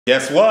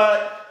Guess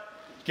what?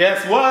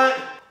 Guess what?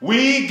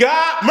 We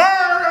got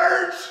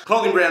merch!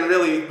 Clothing brand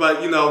really,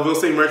 but you know, we'll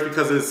say merch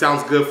because it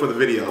sounds good for the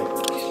video.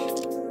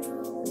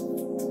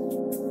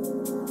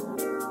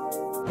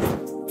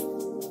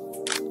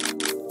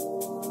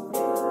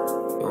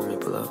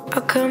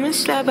 I'll come and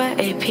slide by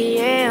 8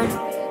 p.m.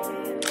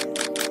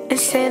 and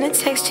send a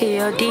text to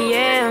your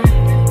DM.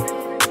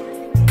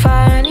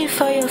 500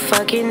 for your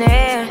fucking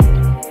ass,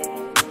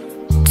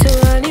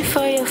 200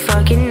 for your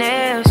fucking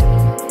nails.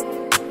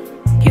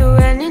 You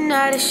running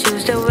out of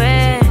shoes to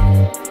wear,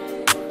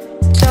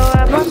 so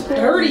I'm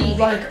dirty.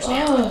 Like,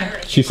 oh.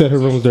 She said her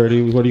room's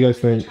dirty. What do you guys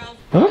think?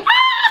 Huh? No.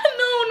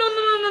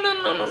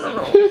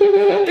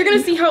 They're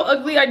gonna see how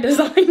ugly I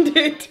designed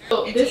it.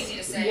 So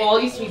this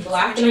wall used to be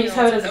black and I just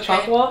have it as a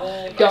chalk wall.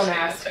 Don't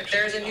ask.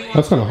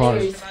 That's kind of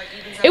hard.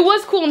 It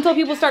was cool until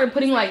people started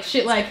putting like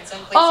shit like,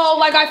 oh,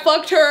 like I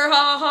fucked her,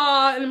 ha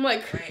ha, and I'm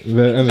like, And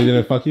they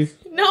didn't fuck you?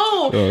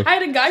 no. Oh. I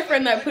had a guy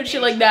friend that put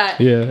shit like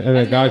that. Yeah, and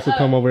then guys would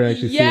come over and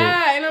actually see it.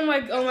 Yeah, and I'm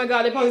like, oh my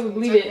god, they probably would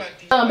believe it.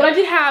 But I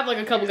did have like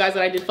a couple guys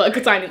that I did fuck,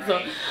 cause I didn't, so.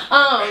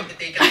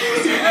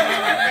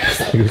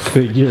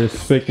 You're a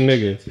sick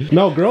nigga.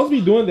 No, girls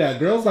be doing that.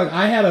 Girls, like,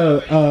 I had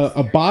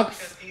a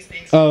box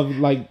of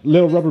like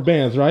little rubber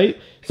bands, right?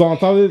 So on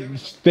top of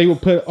it, they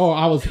would put, oh,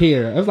 I was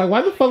here. I was like,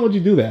 why the fuck would you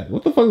do that?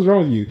 What the fuck is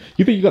wrong with you?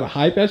 You think you're gonna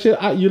hide that shit?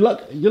 You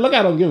look,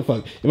 I don't give a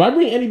fuck. If I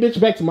bring any bitch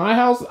back to my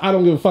house, I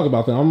don't give a fuck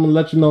about them. I'm gonna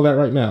let you know that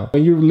right now.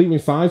 And you're leaving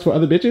signs for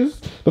other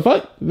bitches? The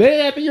fuck?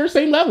 They at your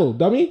same level,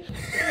 dummy.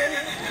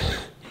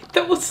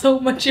 That was so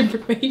much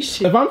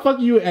information. If I'm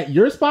fucking you at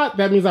your spot,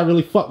 that means I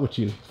really fuck with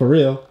you. For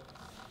real.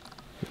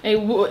 Hey,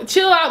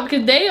 chill out,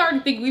 because they already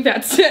think we've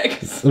had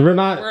sex. We're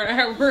not. We're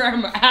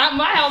at my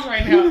house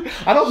right now.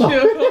 I don't know.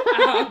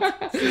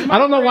 I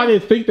don't know why they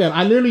think that.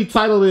 I literally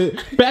titled it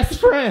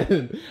 "Best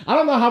Friend." I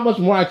don't know how much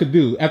more I could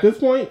do at this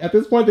point. At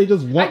this point, they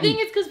just want. I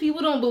think it's because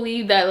people don't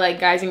believe that like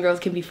guys and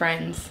girls can be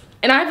friends,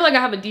 and I feel like I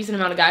have a decent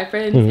amount of guy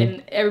friends,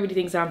 and everybody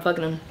thinks that I'm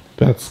fucking them.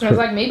 That's. I was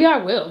like, maybe I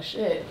will.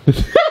 Shit.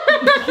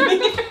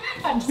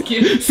 I'm just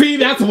kidding. See,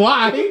 that's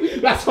why.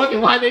 That's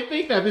fucking why they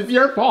think that. It's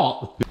your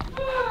fault.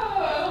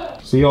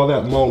 See all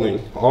that moaning,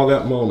 all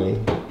that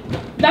moaning.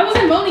 That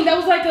wasn't moaning, that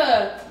was like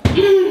a...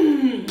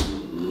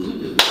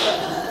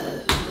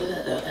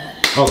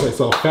 Okay,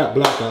 so a fat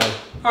black guy.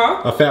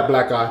 Huh? A fat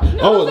black guy.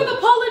 No, those are the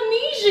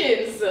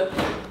Polynesians.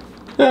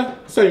 Yeah,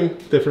 same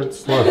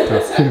difference. Do you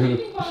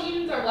think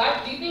Polynesians are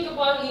black? Do you think a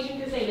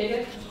Polynesian can say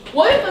nigga?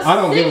 What if a I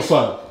don't give a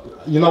fuck.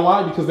 You know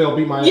why? Because they'll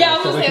beat my ass. Yeah, I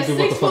was so gonna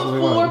say a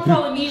 6'4"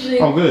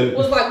 Polynesian I'm good.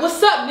 was like,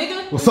 what's up,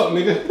 nigga? What's up,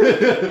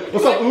 nigga?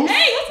 What's up, Oos?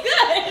 Hey, what's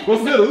good?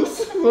 What's good,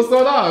 Oos? What's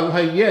going on?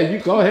 Like, yeah, you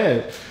go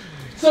ahead.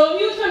 So if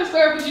he was trying to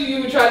square up with you,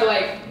 you would try to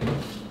like...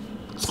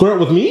 Square up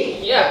with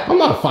me? Yeah. I'm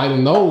not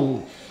fighting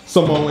no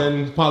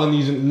Samoan,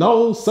 Polynesian.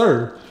 No,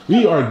 sir.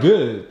 We are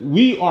good.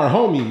 We are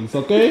homies,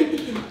 okay?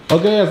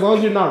 Okay, as long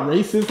as you're not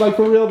racist, like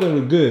for real, then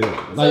we're good.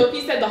 Like, so if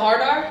he said the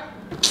hard R?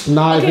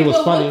 Nah, okay, if it was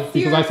well, funny,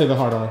 because I said the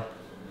hard R.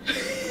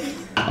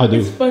 I do.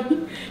 It's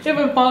funny. If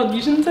a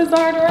Polynesian says the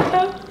hard R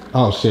though?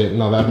 Oh shit,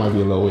 no, that might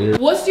be a little weird.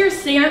 What's your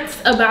stance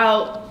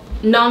about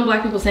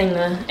non-black people saying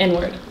the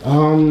N-word?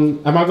 Am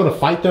I gonna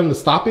fight them to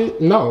stop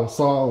it? No,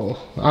 so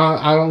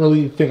I don't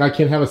really think I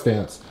can have a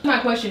stance. My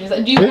question is,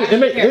 do you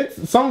actually care?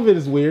 Some of it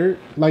is weird,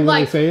 like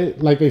when they say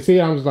it. Like they say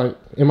it, I'm just like,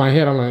 in my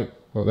head, I'm like,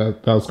 well,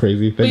 that was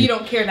crazy. But you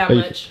don't care that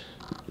much?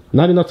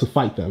 Not enough to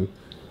fight them.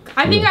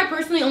 I think I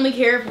personally only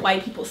care if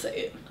white people say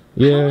it.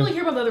 Yeah. I don't really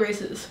care about the other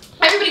races.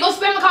 Everybody go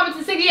spam the comments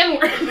and say the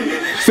N-word.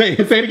 Say it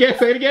again,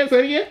 say it again, say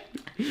it again.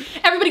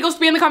 Everybody go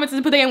spam the comments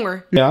and put the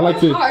N-word. Yeah, I like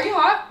to. Are you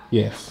hot?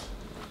 Yes.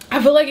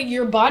 I feel like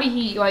your body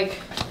heat, like,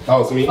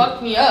 oh, it's me?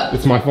 fucked me up.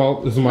 It's my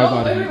fault. This is my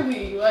body.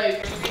 Literally,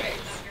 like.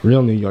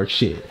 Real New York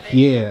shit.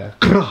 Yeah.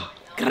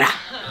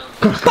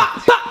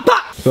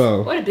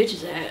 So. Where the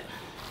bitches at?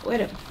 Where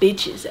the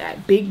bitches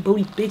at? Big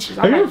booty bitches.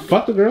 Have you ever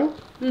fucked a girl?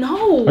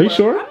 No. Are you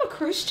sure? I'm a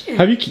Christian.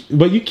 Have you?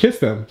 But you kissed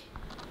them.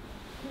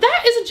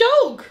 That is a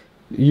joke.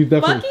 You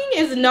definitely. Fucking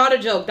is not a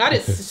joke. That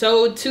is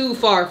so too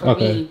far from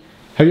me.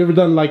 Have you ever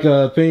done like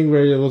a thing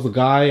where it was a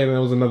guy and there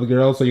was another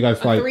girl, so you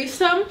guys like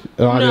threesome?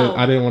 Oh, no.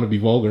 I didn't want to be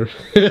vulgar.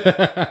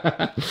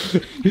 Have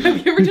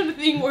you ever done a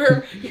thing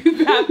where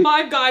you have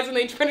 5 guys and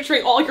they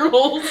penetrate all your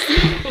holes?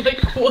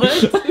 Like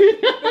what?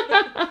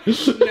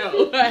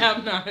 No, I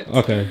have not.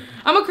 Okay.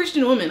 I'm a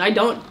Christian woman. I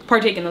don't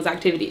partake in those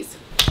activities.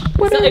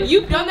 So if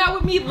you've done that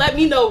with me, let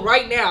me know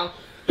right now.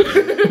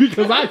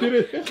 Because I did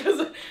it.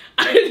 Because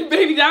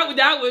baby,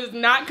 that was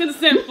not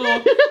consentful.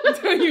 I'm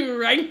telling you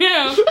right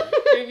now.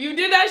 If you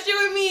did that shit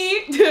with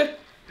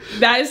me,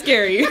 that is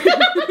scary. That's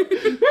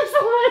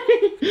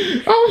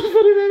hilarious. I was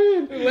putting that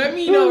in. Let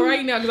me know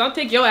right now, because I'll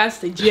take your ass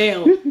to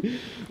jail.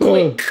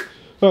 Quick.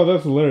 Oh,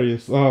 that's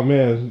hilarious. Oh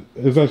man,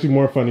 it's actually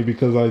more funny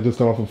because I just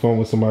got off the phone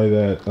with somebody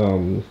that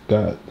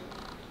got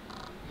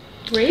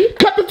raped.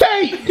 Cut the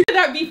tape.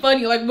 That'd be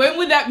funny. Like, when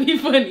would that be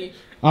funny?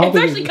 It's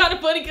actually kind of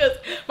funny because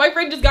my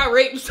friend just got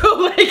raped, so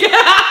like,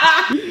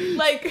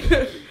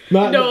 like,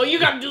 No, you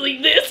gotta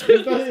delete this.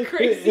 This is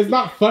crazy. It's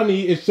not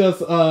funny. It's just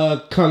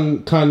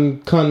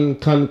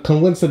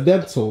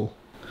coincidental.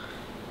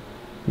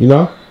 You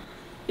know?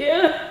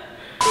 Yeah.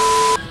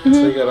 So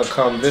you're gonna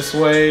come this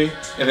way,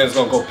 and then it's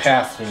gonna go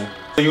past me.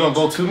 So you're gonna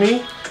go to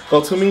me,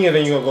 and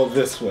then you're gonna go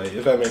this way,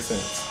 if that makes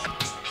sense.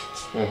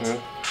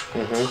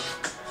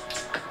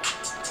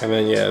 And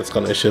then yeah,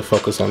 it should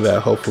focus on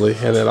that hopefully,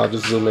 and then I'll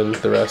just zoom in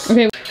the rest.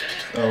 Okay.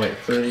 Oh wait,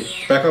 30.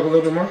 Back up a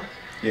little bit more.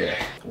 Yeah.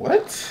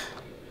 What?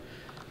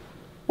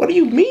 What do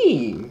you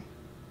mean?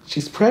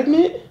 She's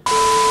pregnant?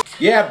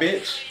 Yeah,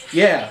 bitch.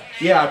 Yeah,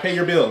 I pay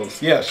your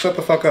bills. Yeah, shut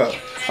the fuck up.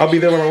 I'll be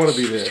there when I want to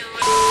be there.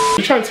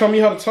 You trying to tell me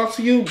how to talk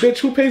to you? Bitch,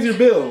 who pays your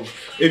bills?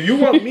 If you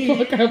want me...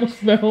 Fuck, I almost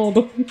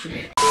fell.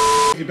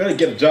 You better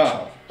get a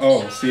job.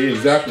 Oh, see,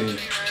 exactly.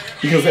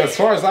 Because as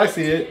far as I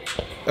see it,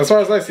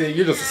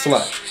 you're just a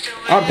slut.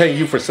 I'm paying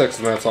you for sex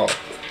and that's all.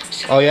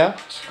 Oh yeah?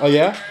 Oh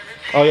yeah?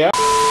 Oh yeah?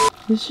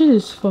 This shit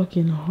is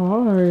fucking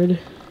hard.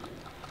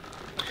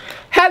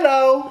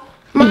 Hello,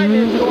 my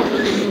mentor.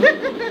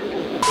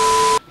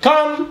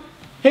 Come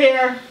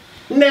here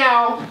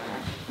now.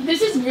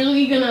 This is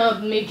really gonna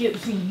make it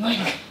seem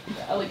like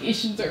the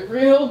allegations are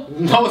real.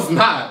 No, it's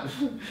not.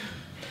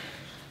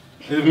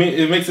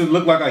 It makes it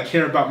look like I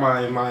care about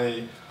my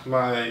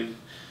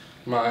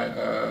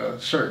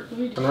shirt.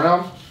 Turn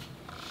around.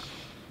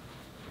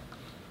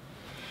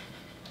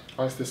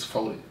 Why is this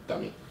folded,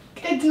 dummy?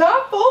 It's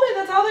not folded.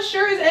 That's how the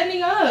shirt is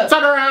ending up.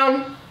 Turn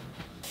around.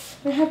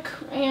 I have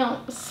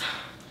cramps.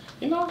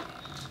 You know,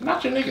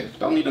 not your nigga.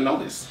 Don't need to know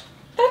this.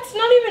 That's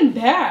not even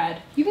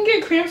bad. You can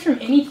get cramps from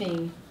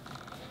anything.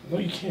 No,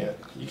 you can't.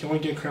 You can only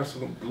get cramps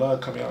from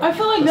blood coming out. I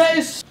feel like that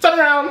is... Turn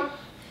around.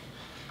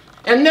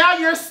 And now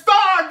you're a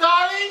star,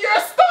 darling. You're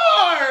a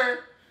star.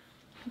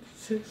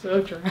 This is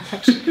so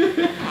trash.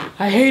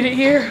 I hate it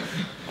here.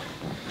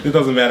 It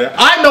doesn't matter.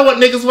 I know what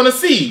niggas want to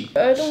see.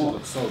 I She don't...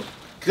 looks so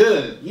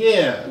good.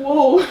 Yeah.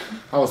 Whoa.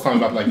 I was talking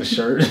about like the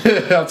shirt.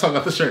 I was talking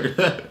about the shirt.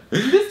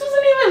 This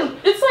doesn't even...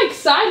 It's like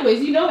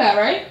sideways. You know that,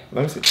 right?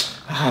 Let me see.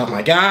 Oh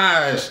my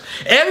gosh.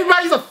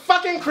 Everybody's a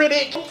fucking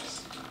critic.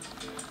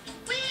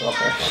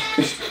 Okay.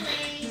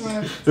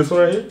 This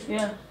one right here?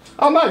 Yeah.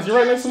 Oh, nice. You're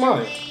right next to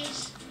mine.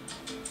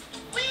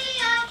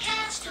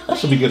 That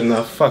should be good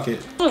enough. Fuck it.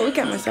 I'm gonna look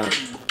at myself.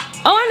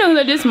 Oh, I know who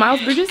that is.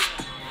 Miles Bridges.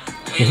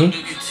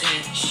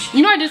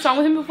 You know I did a song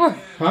with him before.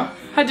 Huh?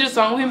 I did a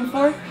song with him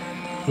before.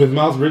 With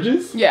Miles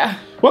Bridges? Yeah.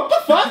 What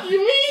the fuck you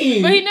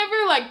mean? But he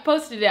never like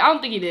posted it. I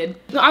don't think he did.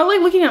 No, I like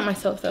looking at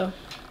myself though.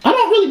 I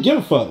don't really give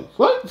a fuck.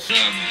 What?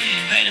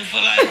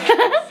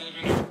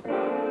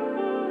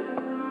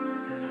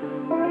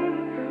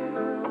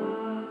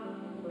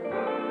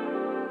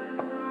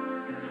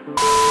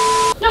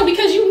 No,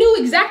 because you knew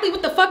exactly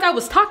what the fuck I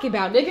was talking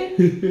about, nigga.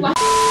 Like,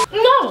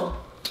 no,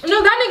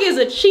 that nigga is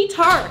a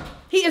cheater.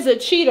 He is a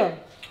cheater.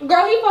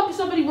 Girl, he fucking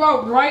somebody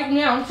wrong right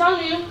now. I'm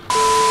telling you.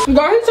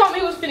 Girl, he told me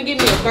he was finna give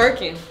me a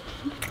Birkin.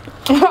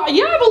 Yeah,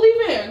 I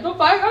believe it. The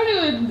fuck, I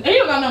nigga, he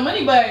don't got no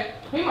money, but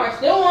he might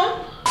steal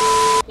one.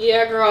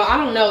 Yeah, girl, I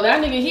don't know. That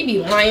nigga, he be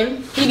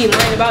lying. He be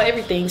lying about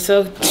everything.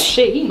 So,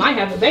 shit, he might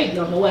have a baby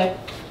on the way.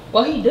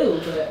 Well, he do,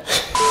 but.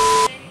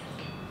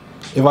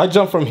 If I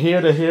jump from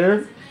here to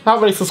here, how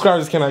many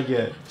subscribers can I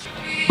get?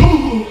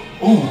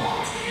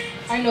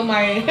 I know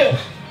my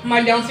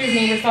my downstairs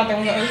neighbors thought that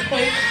was an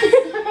earthquake.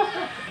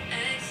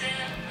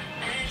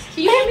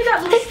 Can you hand me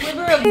that little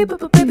sliver of... Hey,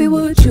 baby,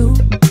 would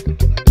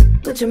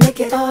you make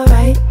it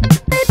alright?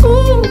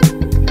 Ooh,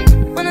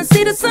 when I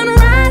see the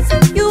sunrise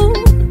and you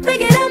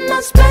make it that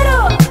much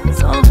better.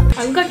 So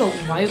I look like a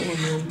white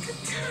woman.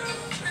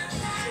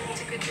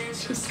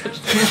 She's such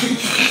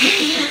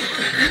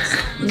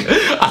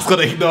I was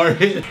gonna ignore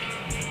it.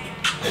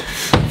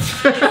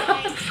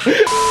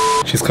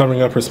 She's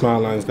covering up her smile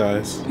lines,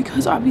 guys.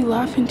 Because I be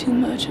laughing too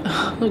much.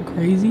 I look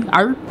crazy.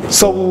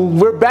 So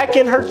we're back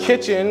in her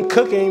kitchen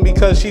cooking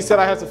because she said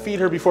I have to feed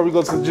her before we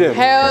go to the gym.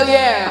 Hell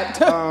yeah.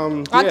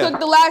 I cooked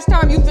the last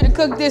time, you finna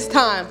cook this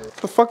time.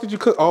 The fuck did you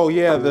cook? Oh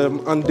yeah, the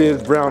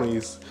undid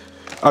brownies.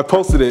 I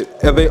posted it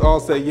and they all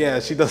said, yeah,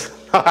 she doesn't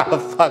know how to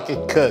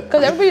fucking cook.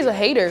 Because everybody's a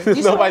hater.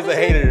 Nobody's a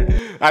hater.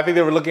 I think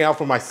they were looking out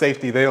for my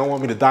safety. They don't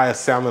want me to die of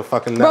salmon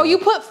fucking Bro, you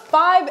put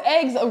 5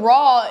 eggs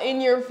raw in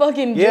your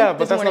fucking yeah,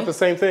 but that's not the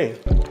same thing.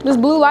 This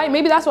blue light,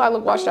 maybe that's why I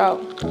look washed out.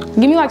 Give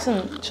me like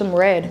some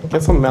red.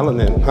 Get some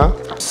melanin, huh?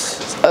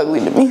 It's ugly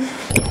to me.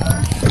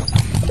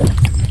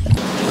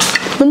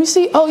 Let me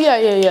see. Oh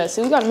yeah.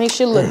 See, we gotta make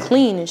shit look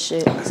clean and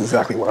shit. That's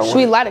exactly what I want. Should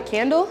we light a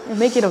candle and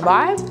make it a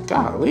vibe?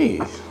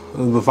 Golly.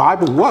 The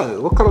vibe of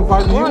what? What kind of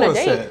vibe do you want to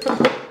set?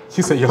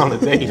 You said you're on a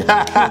date.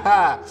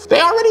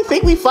 They already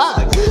think we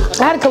fucked.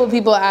 I had a couple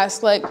people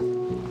ask like,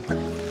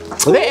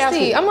 they asked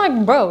me. I'm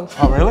like, bro.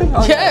 Oh really?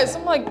 Oh, yes.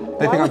 I'm like,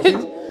 they think I'm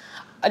cute?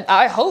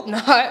 I hope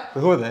not.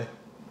 Who are they?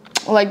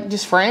 Like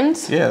just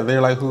friends? Yeah,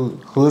 they're like,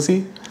 who is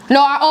he?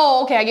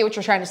 No, okay, I get what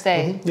you're trying to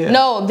say. Yeah.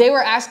 No, they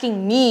were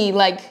asking me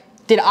like,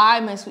 did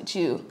I mess with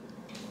you?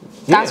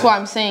 That's why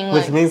I'm saying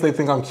like. Which means they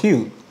think I'm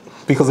cute.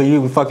 Because of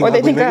you fucking Or they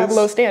ugly think I have niggas?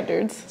 low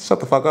standards. Shut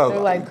the fuck up. They're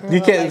like, girl,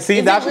 you can't like, see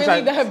is that's it what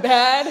really that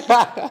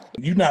bad?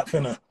 You not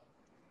finna.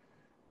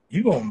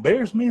 You gonna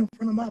embarrass me in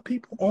front of my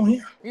people on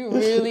here? You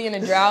really in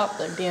a drought?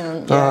 Like,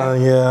 damn.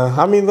 Yeah.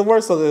 I mean, the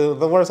worst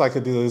I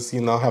could do is,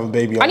 you know, have a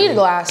baby on I need you. a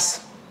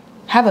glass.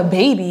 Have a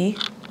baby?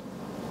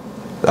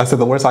 I said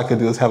the worst I could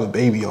do is have a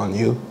baby on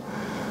you.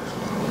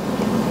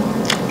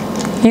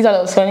 You thought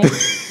that was funny? You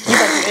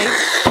thought you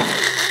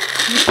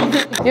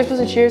ate? You're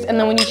supposed to cheers, and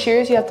then when you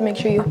cheers, you have to make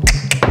sure you...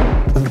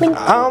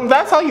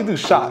 That's how you do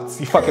shots,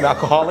 you fucking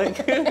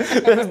alcoholic.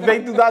 They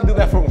do not do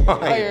that for wine.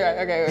 Oh, you're right.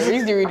 Okay,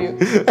 redo.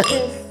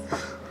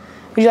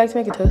 Would you like to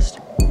make a toast?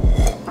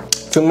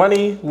 To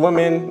money,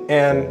 women,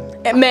 and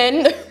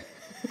Men.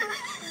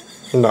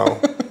 no.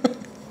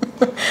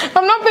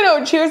 I'm not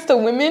gonna cheers to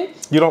women.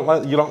 You don't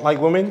like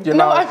women? You're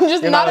No, not, I'm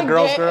just you're not a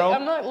girl's gay. girl?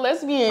 I'm not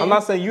lesbian. I'm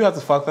not saying you have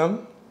to fuck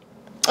them.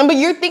 But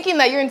you're thinking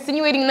that, you're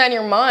insinuating that in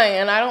your mind,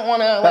 and I don't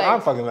want to, That I'm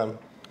like... fucking them.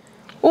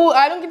 Oh,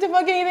 I don't get to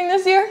fuck anything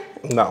this year?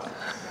 No.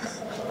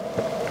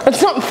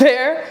 That's not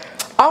fair.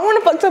 I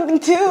want to fuck something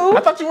too. I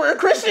thought you were a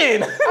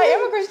Christian. I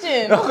am a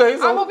Christian. Okay,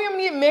 so... I'm hoping I'm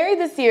gonna get married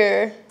this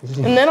year,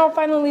 and then I'll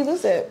finally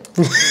lose it.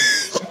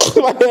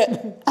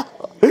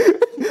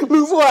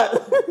 Lose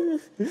what?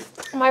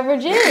 My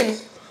virgin.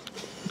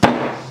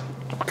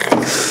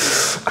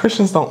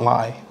 Christians don't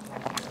lie.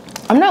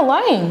 I'm not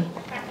lying.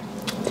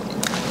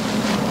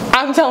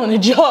 I'm telling a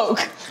joke.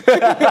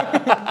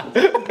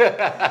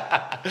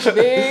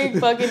 Big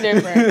fucking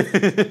difference.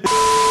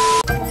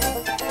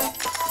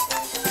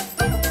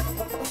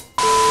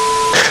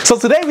 So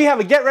today we have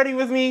a get ready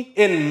with me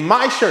in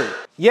my shirt.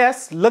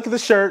 Yes, look at the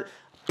shirt.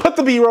 Put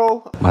the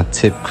B-roll. My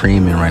tip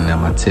creaming right now.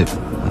 My tip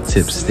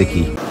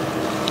sticky.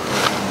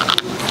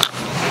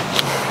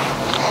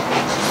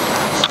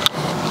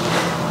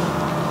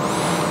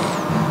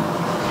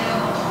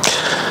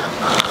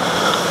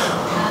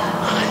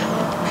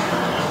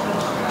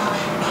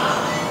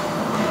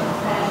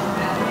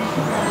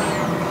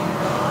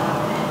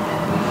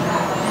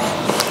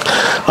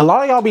 A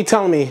lot of y'all be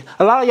telling me,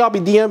 a lot of y'all be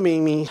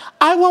DMing me,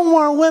 I want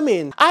more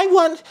women. I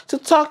want to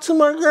talk to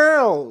more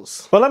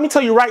girls. But let me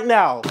tell you right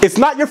now, it's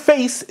not your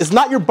face, it's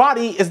not your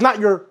body, it's not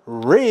your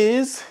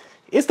riz,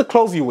 it's the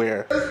clothes you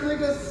wear. This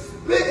nigga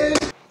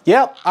spitting.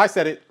 Yep, I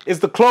said it. It's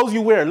the clothes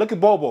you wear. Look at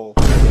Bobo.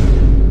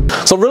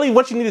 So really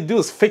what you need to do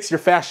is fix your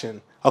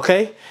fashion,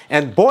 okay?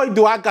 And boy,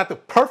 do I got the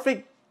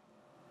perfect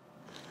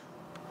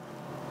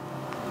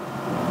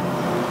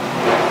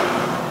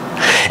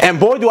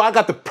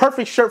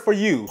shirt for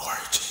you.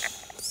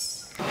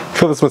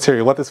 Feel this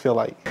material, what does this feel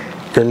like?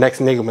 Your next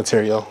nigga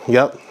material,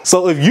 yep.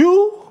 So if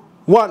you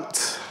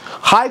want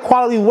high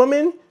quality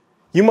women,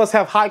 you must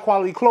have high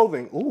quality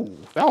clothing. Ooh,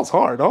 that was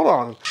hard, hold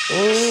on.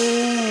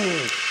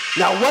 Ooh.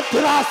 Now what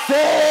did I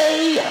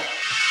say?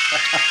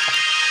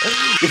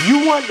 If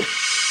you want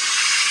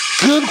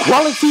good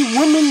quality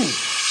women,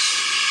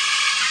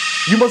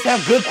 you must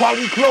have good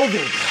quality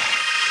clothing.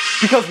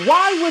 Because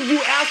why would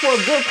you ask for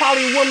a good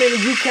quality woman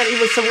if you can't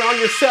even surround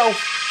yourself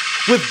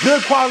with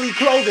good quality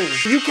clothing?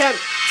 You can't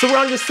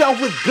surround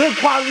yourself with good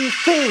quality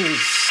things.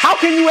 How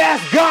can you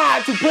ask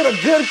God to put a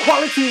good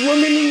quality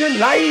woman in your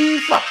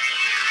life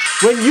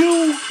when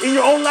you, in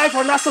your own life,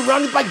 are not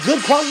surrounded by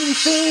good quality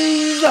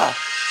things?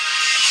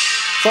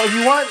 So if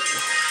you want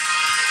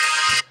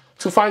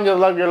to find the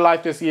love of your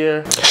life this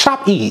year,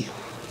 shop E.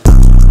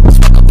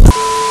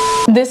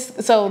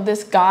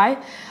 This guy,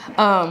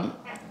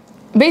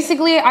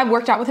 basically, I've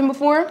worked out with him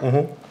before,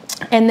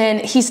 and then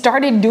he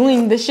started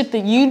doing the shit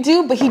that you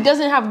do, but he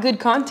doesn't have good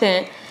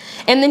content.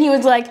 And then he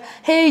was like,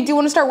 hey, do you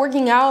want to start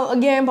working out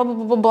again, blah, blah,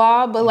 blah, blah,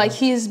 blah. But like,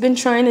 he's been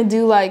trying to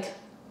do like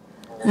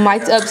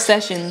mic'd up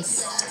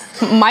sessions.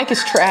 Mike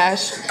is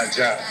trash.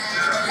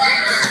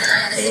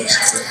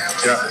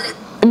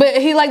 But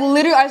he like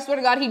literally, I swear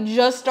to God, he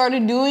just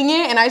started doing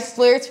it, and I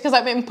swear it's because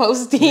I've been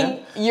posting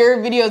your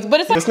videos. But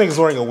it's like, This nigga's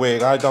wearing a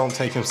wig. I don't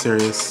take him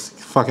serious.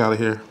 Fuck out of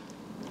here.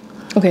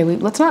 okay,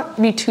 wait, let's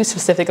not be too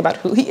specific about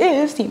who he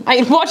is. He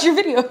might watch your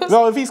videos.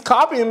 No, if he's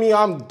copying me,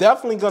 I'm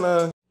definitely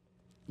gonna...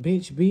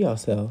 Bitch, be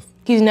yourself.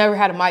 He's never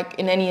had a mic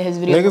in any of his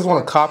videos. Niggas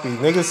want to copy.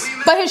 Niggas...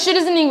 But his shit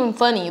isn't even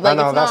funny. Like,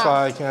 I know, it's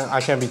that's not, why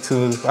I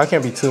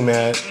can't be too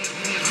mad.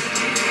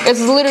 It's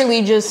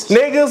literally just...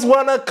 Niggas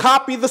want to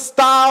copy the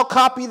style,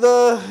 copy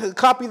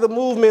the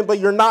movement, but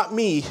you're not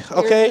me,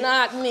 okay? You're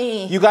not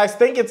me. You guys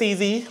think it's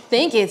easy,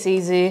 think it's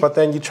easy. but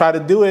then you try to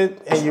do it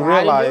and you Try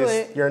to do realize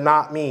it. you're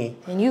not me.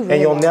 And you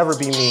you'll realize. never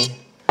be me.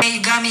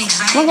 I'm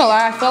not gonna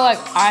lie, I feel like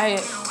I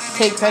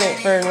take credit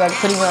for like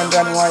putting it on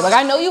Driving Water. Like,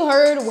 I know you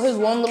heard his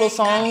one little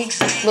song,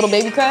 Little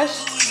Baby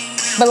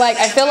Crush, but like,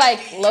 I feel like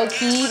low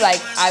key,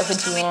 like I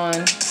put you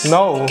on.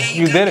 No,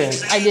 you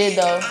didn't. I did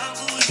though.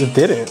 You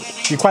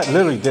didn't. You quite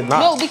literally did not.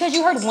 No, because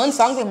you heard one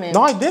song from him.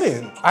 No, I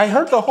didn't. I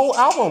heard the whole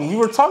album. You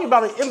were talking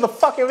about it in the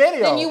fucking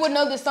video. Then you would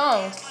know this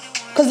song.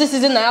 Because this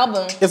is in the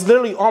album. It's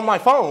literally on my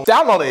phone.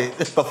 Download it.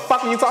 The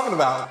fuck are you talking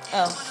about?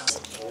 Oh.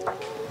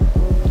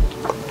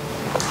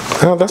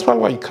 Oh, that's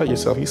probably why you cut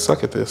yourself. You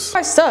suck at this.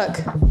 I suck.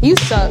 You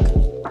suck.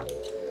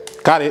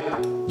 Got it.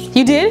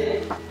 You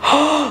did?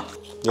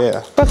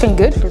 Yeah. Fucking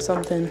good for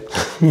something.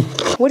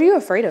 What are you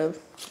afraid of?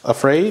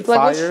 Afraid?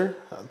 Like fire,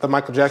 the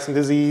Michael Jackson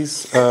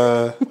disease,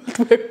 a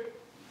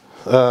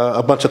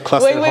bunch of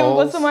clustered wait, holes.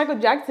 what's the Michael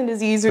Jackson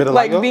disease? Vitiligo?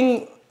 Like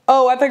being,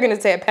 oh, I thought you were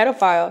gonna say a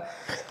pedophile.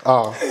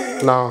 Oh,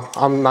 no,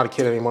 I'm not a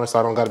kid anymore, so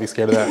I don't gotta be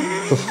scared of that.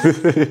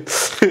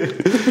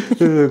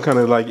 Kind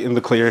of like in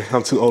the clear.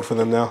 I'm too old for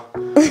them now.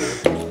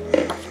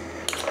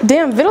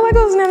 Damn,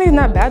 vitiligo is not even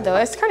that bad though.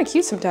 It's kind of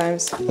cute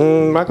sometimes.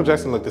 Michael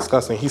Jackson looked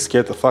disgusting. He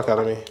scared the fuck out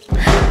of me.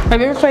 Have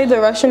you ever played the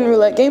Russian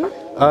roulette game?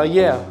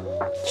 Yeah.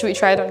 Should we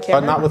try it on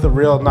camera? But not with a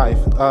real knife.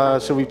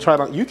 Should we try it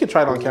on? You can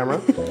try it on camera.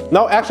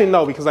 No, actually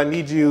no, because I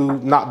need you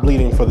not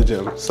bleeding for the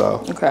gym.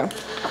 So. Okay.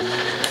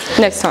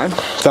 Next time.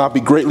 That'd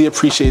be greatly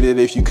appreciated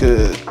if you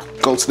could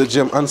go to the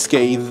gym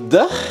unscathed.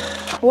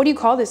 What do you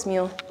call this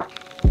meal?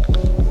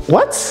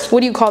 What? What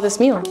do you call this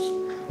meal?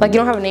 Like you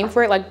don't have a name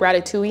for it, like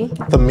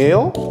ratatouille? The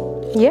meal?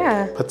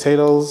 Yeah.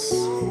 Potatoes,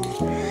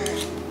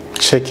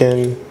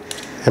 chicken,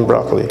 and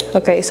broccoli.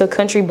 Okay, so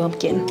country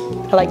bumpkin.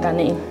 I like that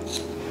name.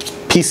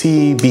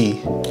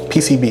 PCB.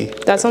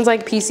 PCB. That sounds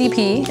like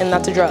PCP, and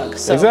that's a drug.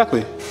 So.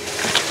 Exactly.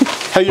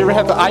 Have you ever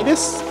had the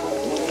itis?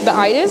 The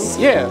itis?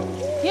 Yeah.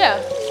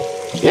 Yeah.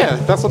 Yeah,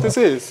 that's what this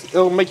is.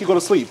 It'll make you go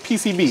to sleep.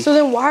 PCB. So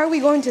then why are we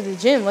going to the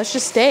gym? Let's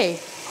just stay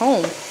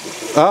home.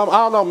 I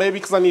don't know. Maybe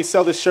because I need to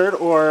sell this shirt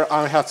or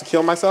I have to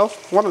kill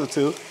myself. One of the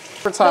two.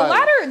 The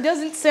latter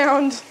doesn't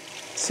sound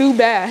too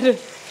bad.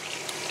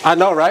 I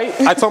know, right?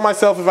 I told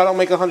myself if I don't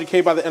make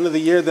 100K by the end of the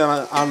year,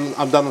 then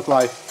I'm done with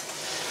life.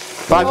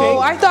 But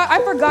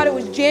I forgot it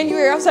was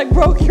January. I was like,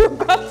 bro, you're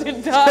about to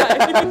die.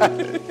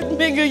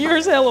 Nigga,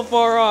 yours hella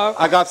far off.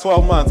 I got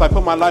 12 months. I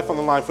put my life on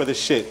the line for this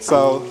shit.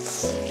 So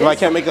if I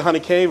can't make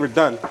 100K, we're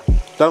done.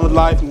 Done with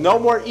life. No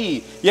more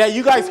E. Yeah,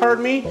 you guys heard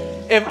me.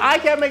 If I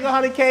can't make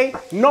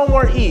 100K, no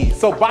more E.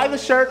 So buy the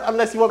shirt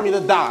unless you want me to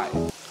die.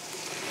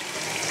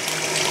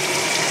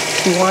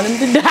 You want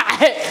him to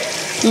die.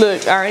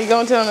 Look, I ain't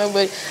gonna tell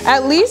nobody.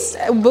 At least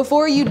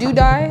before you do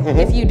die,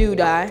 if you do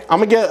die. I'm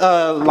gonna get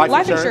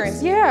life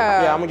insurance.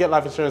 Yeah. Yeah, I'm gonna get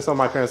life insurance so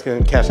my parents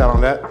can cash out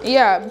on that.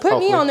 Yeah, put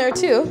me on there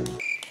too.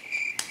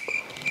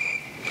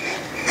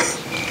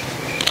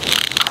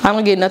 I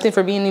don't get nothing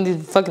for being in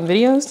these fucking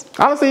videos.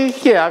 Honestly,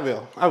 yeah, I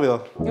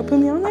will. You'll put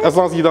me on there? As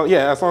long as you don't,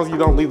 yeah, as long as you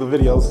don't leave the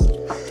videos.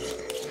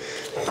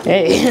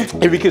 Hey.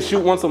 If we could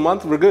shoot once a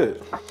month, we're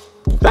good.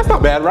 That's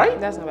not bad, right?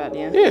 That's not bad,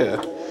 yeah.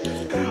 Yeah.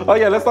 Oh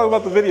yeah, let's talk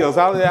about the videos.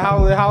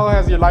 How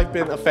has your life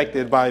been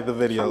affected by the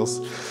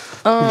videos?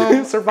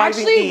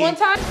 Surviving actually, E. one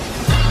time.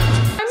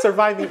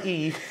 Surviving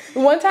E.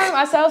 One time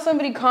I saw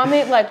somebody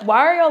comment like, why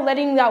are y'all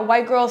letting that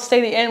white girl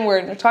say the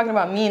N-word? They're talking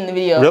about me in the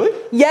video. Really?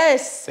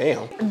 Yes.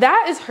 Damn.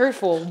 That is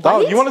hurtful.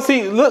 Oh, you want to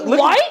see? Look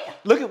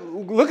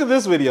What? at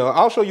this video.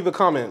 I'll show you the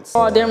comments.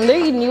 Oh damn, they're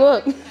eating you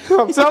up.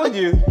 I'm telling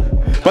you.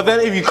 But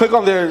then if you click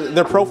on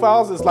their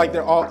profiles, it's like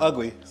they're all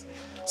ugly.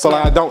 So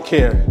like, I don't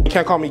care. You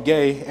can't call me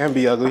gay and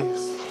be ugly.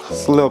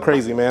 It's a little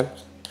crazy, man.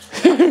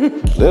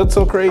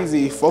 Little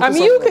crazy. Focus I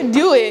mean, you could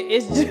do it.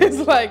 It's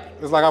just like.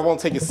 It's like I won't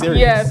take it serious.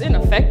 Yeah, it's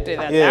ineffective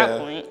at that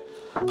point.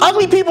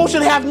 Ugly people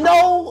should have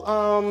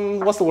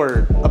no, what's the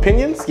word?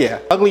 Opinions? Yeah.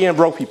 Ugly and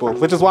broke people,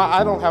 which is why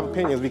I don't have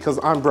opinions because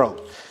I'm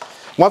broke.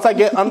 Once I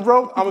get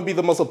unbroke, I'm gonna be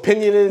the most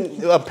opinionated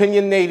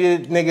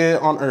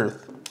nigga on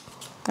earth.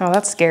 Oh,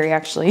 that's scary,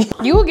 actually.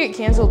 You will get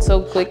canceled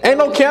so quick. Ain't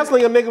no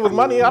canceling a nigga with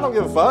money. I don't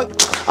give a fuck.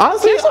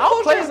 Honestly,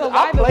 I'll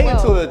play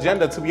into the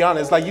agenda, to be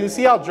honest. Like, you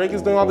see how Drake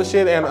is doing all this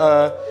shit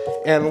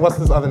and what's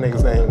this other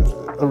nigga's name?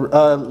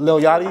 Lil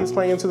Yachty is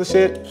playing into the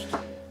shit.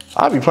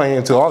 I'll be playing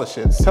into all the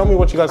shit. Tell me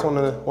what you guys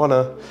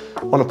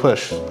wanna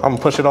push. I'm gonna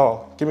push it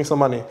all. Give me some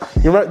money.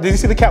 Did you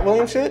see the Cat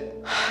Williams shit?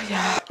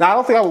 Yeah. Now, I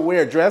don't think I would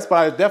wear a dress, but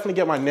I would definitely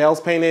get my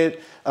nails painted.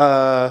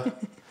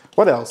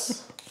 What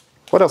else?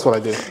 What else would I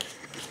do?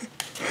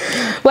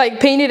 Like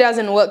painted as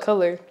in what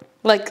color?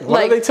 What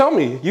did they tell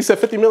me? You said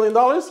 $50 million?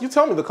 You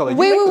tell me the color.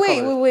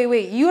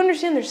 Wait. You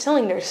understand they're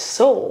selling their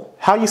soul.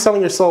 How are you selling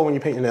your soul when you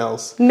paint your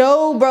nails?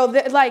 No, bro.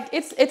 Like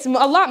it's a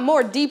lot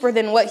more deeper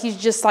than what he's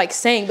just like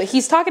saying. But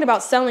he's talking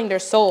about selling their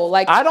soul.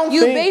 Like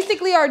you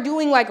basically are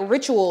doing like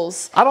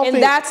rituals.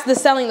 That's the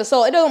selling the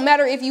soul. It don't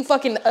matter if you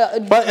fucking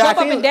jump up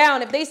and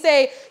down. If they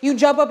say you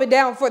jump up and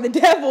down for the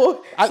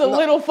devil, it's a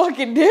little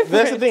fucking different.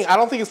 That's the thing. I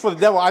don't think it's for the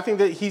devil. I think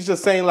that he's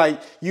just saying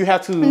like you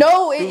have to.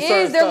 No, it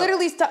is. They're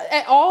literally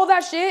all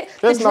that shit.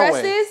 There's the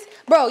dresses, no way.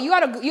 Bro. You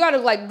gotta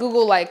like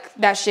Google like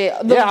that shit.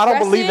 Yeah, I don't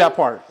believe that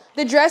part.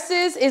 The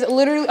dresses is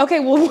literally okay.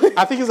 Well,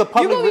 I think it's a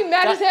public. You're gonna be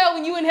mad as hell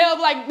when you in hell.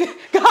 Like, God,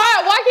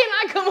 why can't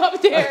I come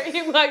up there?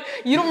 You're like,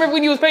 you don't remember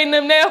when you was painting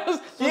them nails?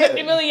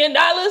 $50 million.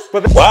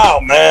 Wow,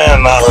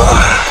 man.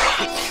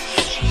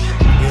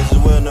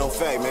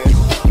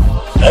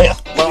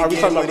 But are we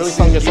talking about really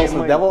selling your soul to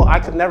the devil? I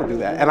could never do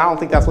that, and I don't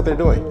think that's what they're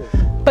doing.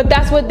 But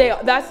that's what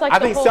that's like. I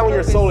think selling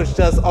your soul is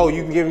just, oh,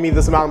 you can give me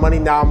this amount of money,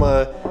 now I'm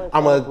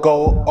gonna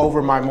go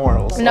over my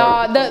morals.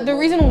 Nah, the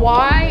reason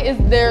why is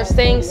they're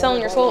saying selling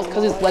your soul is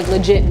because it's like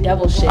legit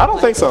devil shit. I don't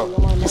think so.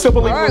 You still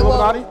believe in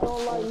Illuminati?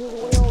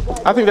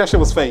 I think that shit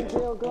was fake.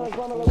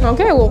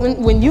 Okay, well,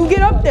 when you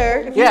get up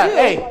there, if Yeah, you do,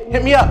 hey,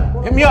 hit me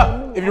up. Hit me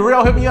up. If you're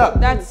real, hit me up.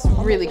 that's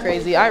really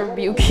crazy. I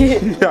rebuke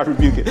it. Yeah, I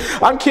rebuke it.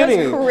 I'm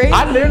kidding. That's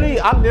crazy.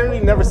 I literally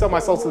never sell my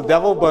soul to the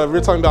devil, but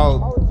we're talking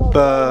about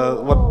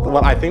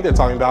what I think they're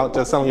talking about,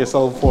 just selling your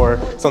soul for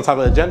some type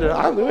of agenda.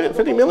 I'll do it.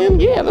 50 million?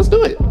 Yeah, let's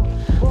do it.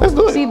 Let's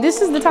do it. See,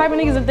 this is the type of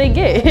niggas that they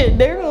get.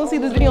 They're gonna see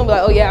this video and be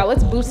like, oh yeah,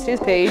 let's boost his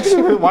page.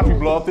 Watch me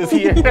blow up this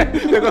here.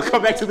 They're gonna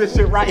come back to this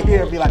shit right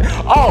here and be like,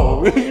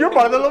 oh, you're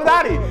part of the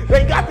Illuminati.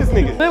 They got this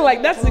nigga. They're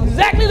like, that's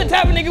exactly the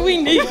type of nigga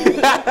we need.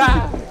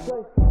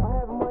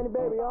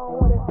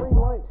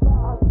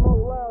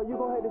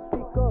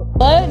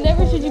 But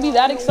never should you be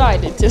that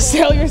excited to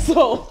sell your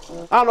soul.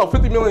 I don't know,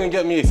 50 million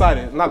get me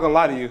excited. I'm not gonna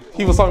lie to you.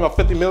 He was talking about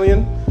 50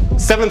 million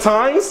 7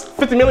 times?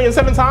 50 million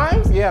 7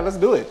 times? Yeah, let's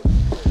do it.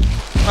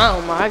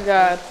 Oh my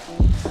God.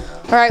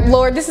 All right,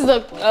 Lord, this is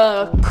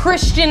a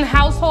Christian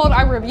household.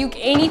 I rebuke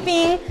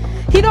anything.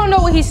 He don't know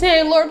what he's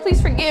saying. Lord,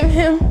 please forgive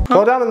him.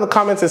 Go down in the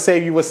comments and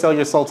say you would sell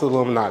your soul to the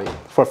Illuminati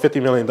for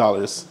 $50 million.